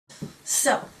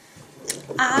So,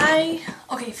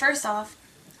 okay, first off,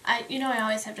 I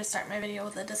always have to start my video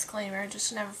with a disclaimer, it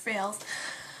just never fails.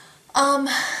 I'm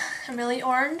really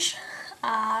orange.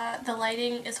 The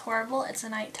lighting is horrible. It's a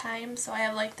nighttime, so I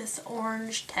have like this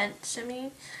orange tint to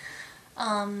me.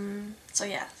 So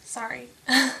yeah, sorry.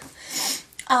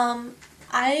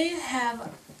 I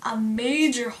have a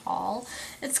major haul.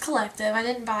 It's collective. I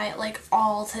didn't buy it like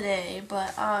all today,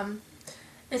 but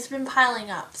it's been piling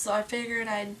up, so I figured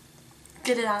I'd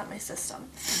get it out of my system.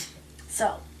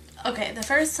 So, okay, the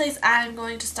first place I'm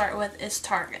going to start with is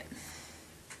Target.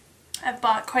 I've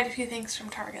bought quite a few things from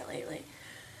Target lately.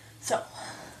 So,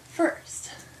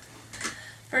 first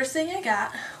thing I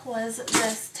got was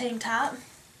this tank top,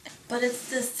 but it's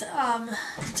this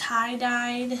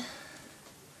tie-dyed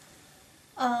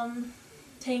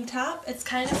tank top. It's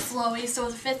kind of flowy, so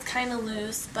it fits kind of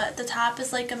loose, but the top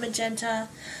is like a magenta,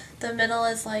 the middle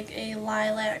is like a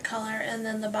lilac color, and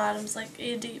then the bottom's like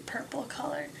a deep purple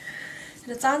color.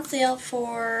 And it's on sale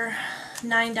for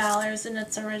 $9, and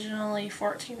it's originally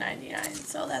 $14.99,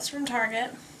 so that's from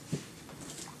Target.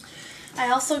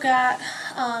 I also got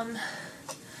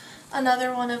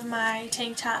another one of my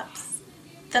tank tops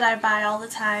that I buy all the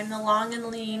time, the long and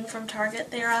lean from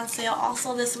Target. They're on sale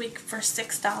also this week for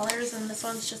 $6, and this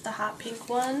one's just a hot pink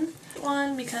one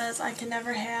because I can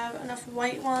never have enough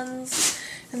white ones.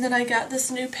 And then I got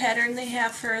this new pattern they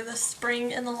have for the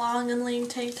spring and the long and lean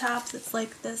tank tops. It's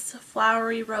like this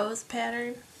flowery rose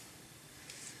pattern.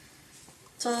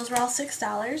 So those were all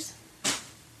 $6.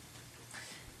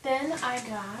 Then I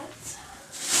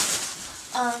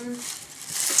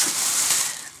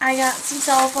got some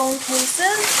cell phone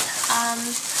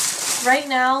cases. Right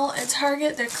now at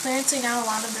Target, they're clearancing out a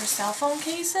lot of their cell phone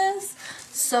cases.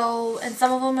 So, and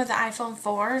some of them are the iPhone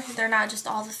 4. They're not just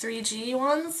all the 3G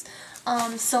ones.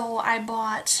 So I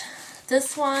bought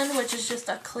this one, which is just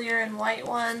a clear and white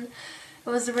one. It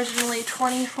was originally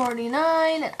 $20.49,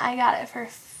 and I got it for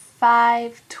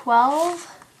 $5.12.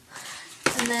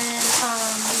 And then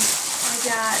I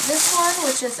got this one,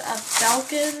 which is a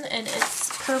Belkin, and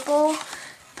it's purple.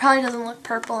 Probably doesn't look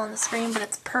purple on the screen, but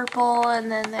it's purple.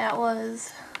 And then that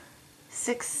was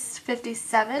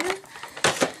 $6.57.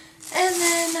 And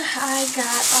then I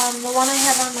got the one I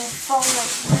have on my phone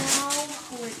right now,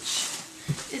 which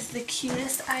is the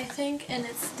cutest, I think, and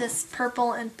it's this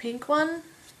purple and pink one.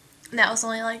 And that was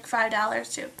only like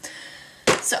 $5 too.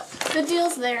 So, good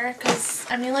deals there, because,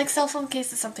 I mean, like, cell phone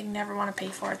case is something you never want to pay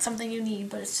for. It's something you need,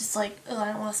 but it's just like, oh,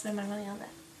 I don't want to spend my money on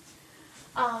that.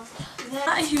 I'm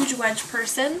not a huge wedge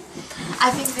person.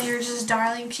 I think they are just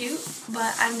darling cute,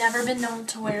 but I've never been known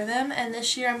to wear them, and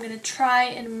this year I'm going to try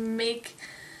and make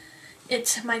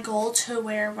it my goal to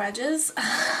wear wedges.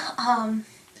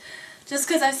 Just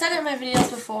because I've said it in my videos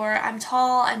before, I'm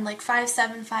tall, I'm like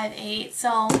 5'7", 5'8",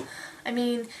 so, I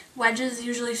mean, wedges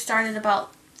usually start at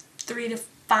about 3 to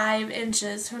 5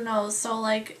 inches, who knows, so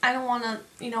like, I don't want to,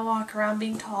 walk around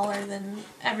being taller than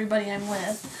everybody I'm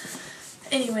with.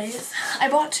 Anyways, I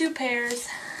bought 2 pairs.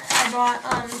 I bought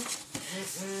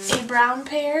a brown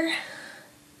pair,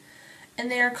 and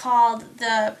they're called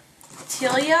the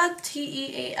Teala,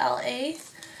 T-E-A-L-A,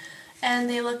 and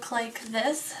they look like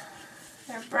this.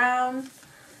 They're brown.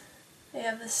 They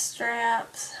have the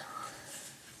straps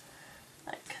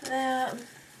like that.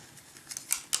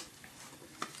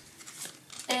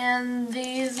 And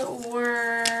these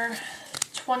were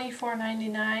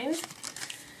 $24.99.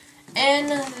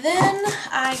 And then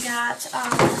I got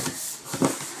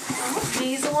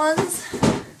these ones,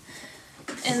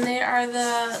 and they are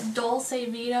the Dulce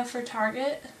Vita for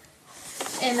Target.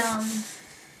 And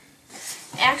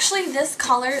actually this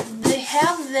color, they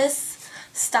have this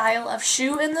style of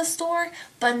shoe in the store,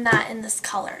 but not in this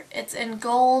color. It's in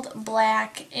gold,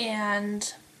 black,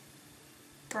 and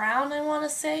brown, I want to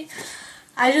say.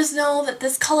 I just know that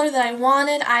this color that I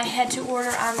wanted, I had to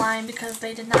order online because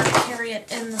they did not carry it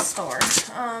in the store.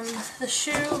 The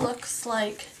shoe looks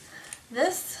like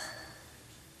this.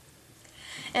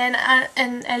 And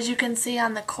as you can see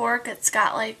on the cork, it's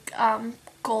got like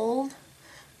gold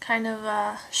kind of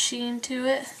sheen to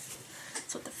it.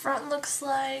 That's what the front looks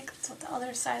like. That's what the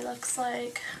other side looks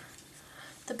like.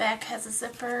 The back has a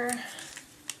zipper.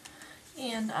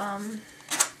 And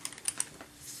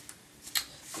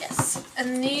yes,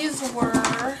 and these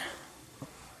were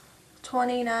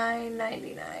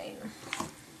 $29.99.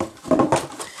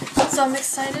 So I'm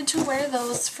excited to wear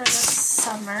those for the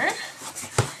summer.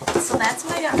 So that's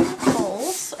what I got from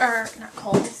Kohl's, or not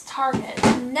Kohl's, Target.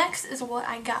 Next is what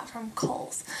I got from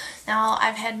Kohl's. Now,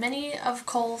 I've had many of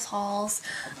Kohl's hauls.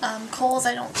 Kohl's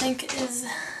I don't think is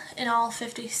in all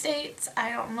 50 states.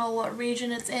 I don't know what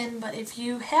region it's in, but if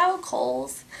you have a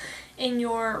Kohl's in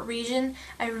your region,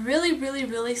 I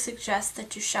really suggest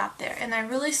that you shop there. And I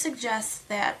really suggest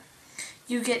that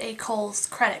you get a Kohl's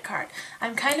credit card.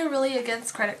 I'm kind of really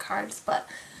against credit cards, but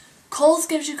Kohl's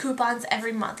gives you coupons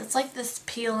every month. It's like this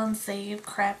peel and save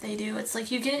crap they do. It's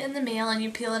like you get it in the mail and you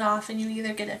peel it off and you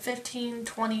either get it 15,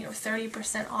 20, or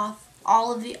 30% off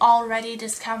all of the already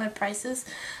discounted prices.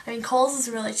 I mean, Kohl's is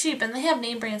really cheap, and they have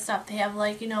name brand stuff. They have,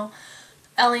 like, you know,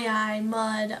 LEI,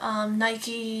 Mud,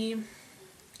 Nike,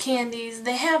 candies.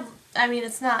 They have, I mean,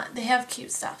 it's not, they have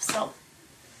cute stuff. So,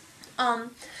 I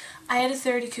had a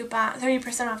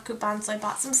 30% off coupon, so I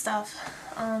bought some stuff.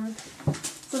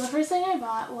 So the first thing I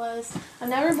bought was, I've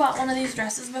never bought one of these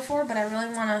dresses before, but I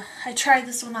really want to, I tried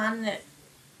this one on and it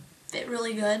fit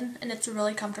really good, and it's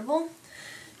really comfortable.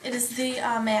 It is the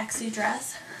maxi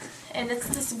dress, and it's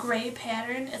this gray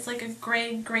pattern. It's like a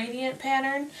gray gradient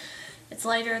pattern. It's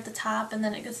lighter at the top, and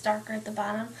then it gets darker at the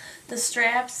bottom. The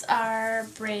straps are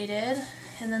braided,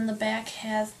 and then the back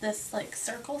has this like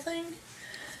circle thing.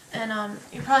 And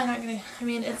you're probably not going to, I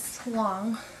mean, it's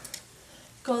long.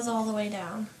 Goes all the way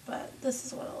down, but this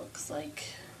is what it looks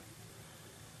like.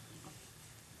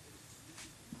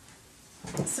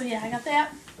 So yeah, I got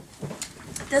that.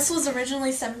 This was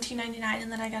originally $17.99,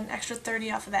 and then I got an extra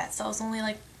 $30 off of that, so it was only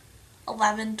like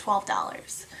 $11,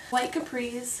 $12. White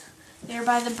capris, they're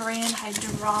by the brand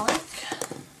Hydraulic,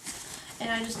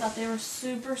 and I just thought they were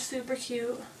super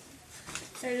cute.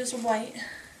 They're just white,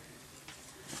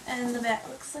 and the back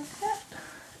looks like that.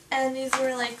 And these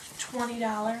were like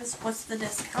 $20. What's the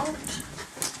discount?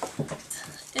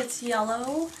 It's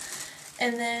yellow,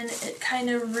 and then it kind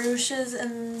of ruches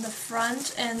in the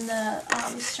front, and the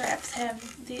straps have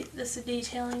this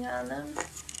detailing on them.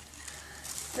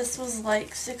 This was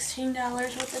like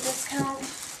 $16 with the discount.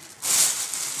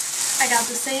 I got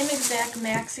the same exact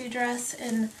maxi dress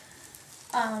in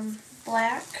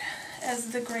black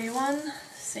as the gray one.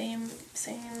 Same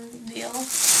deal.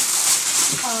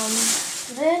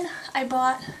 Then I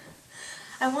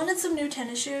wanted some new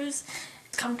tennis shoes.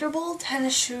 Comfortable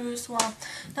tennis shoes, well,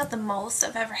 not the most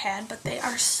I've ever had, but they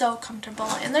are so comfortable,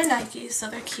 and they're Nike, so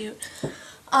they're cute.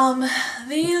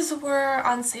 These were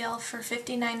on sale for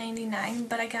 $59.99,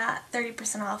 but I got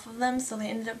 30% off of them, so they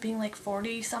ended up being like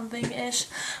 40 something-ish,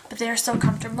 but they are so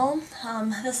comfortable.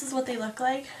 This is what they look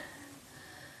like.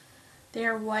 They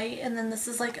are white, and then this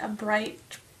is like a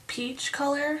bright peach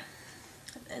color.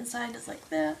 The inside is like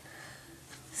that.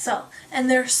 So, and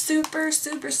they're super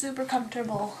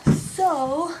comfortable.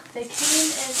 So, they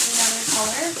came in another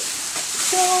color.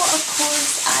 So, of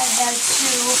course, I had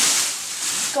to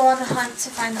go on the hunt to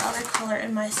find the other color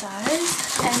in my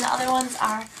size. And the other ones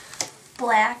are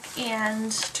black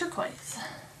and turquoise.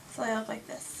 So they look like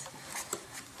this.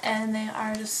 And they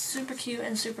are just super cute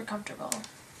and super comfortable.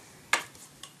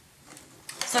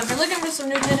 So if you're looking for some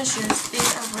new tennis shoes,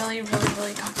 these are really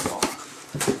comfortable.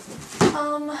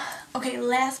 Okay,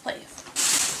 last place.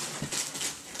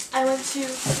 I went to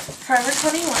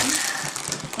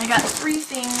Forever21. I got 3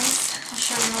 things. I'll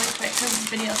show you really quick because this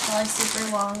video is probably super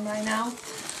long by now.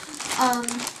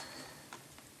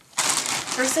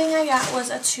 First thing I got was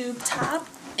a tube top,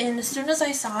 and as soon as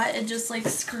I saw it, it just like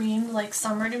screamed like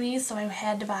summer to me, so I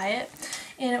had to buy it.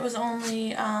 And it was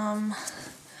only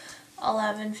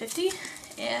 $11.50,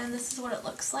 and this is what it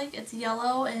looks like. It's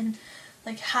yellow and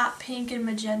like hot pink and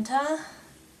magenta.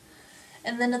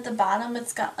 And then at the bottom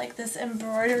it's got like this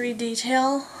embroidery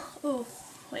detail. Ooh,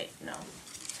 wait, no.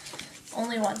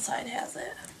 Only one side has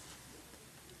it.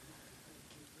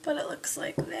 But it looks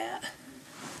like that.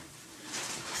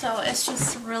 So it's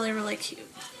just really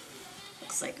cute.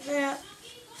 Looks like that.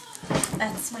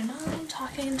 That's my mom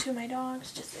talking to my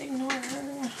dogs. Just ignore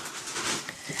her.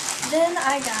 Then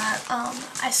I got,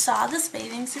 I saw this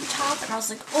bathing suit top and I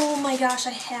was like, oh my gosh, I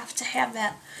have to have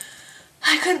that.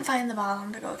 I couldn't find the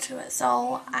bottom to go to it,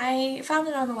 so I found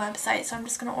it on the website, so I'm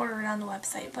just going to order it on the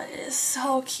website, but it is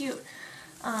so cute.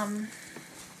 It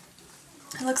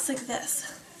looks like this.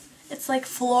 It's like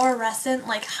fluorescent,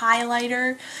 like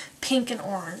highlighter, pink and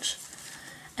orange.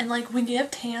 And like when you have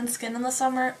tan skin in the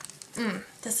summer,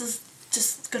 this is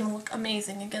just going to look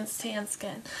amazing against tan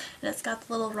skin. And it's got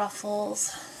the little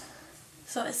ruffles.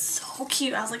 So it's so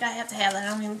cute. I was like, I have to have that. I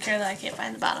don't even care that I can't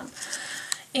find the bottom.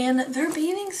 And their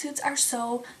bathing suits are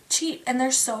so cheap, and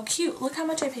they're so cute. Look how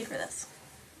much I paid for this.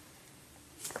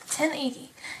 $10.80.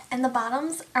 And the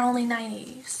bottoms are only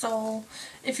 $9.80. So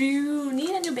if you need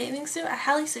a new bathing suit, I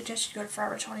highly suggest you go to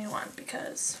Forever 21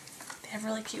 because they have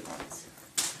really cute ones.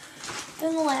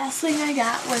 Then the last thing I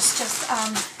got was just,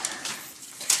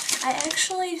 I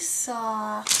actually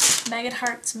saw Megan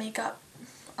Hart's makeup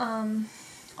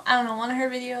I don't know, one of her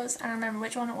videos, I don't remember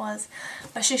which one it was,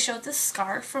 but she showed this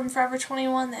scarf from Forever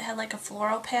 21 that had like a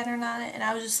floral pattern on it, and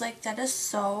I was just like, that is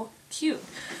so cute.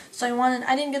 So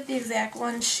I didn't get the exact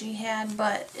one she had,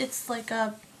 but it's like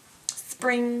a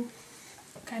spring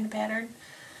kind of pattern.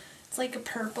 It's like a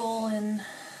purple and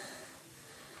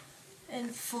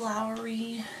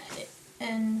flowery,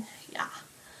 and yeah.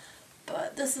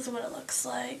 But this is what it looks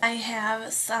like. I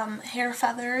have some hair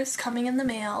feathers coming in the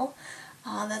mail.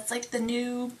 That's like the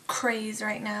new craze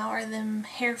right now, are them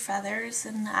hair feathers,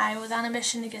 and I was on a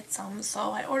mission to get some,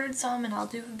 so I ordered some and I'll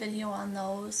do a video on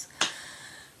those.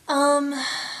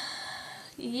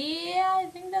 Yeah, I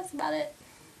think that's about it.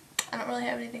 I don't really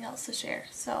have anything else to share,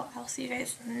 so I'll see you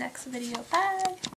guys in the next video. Bye!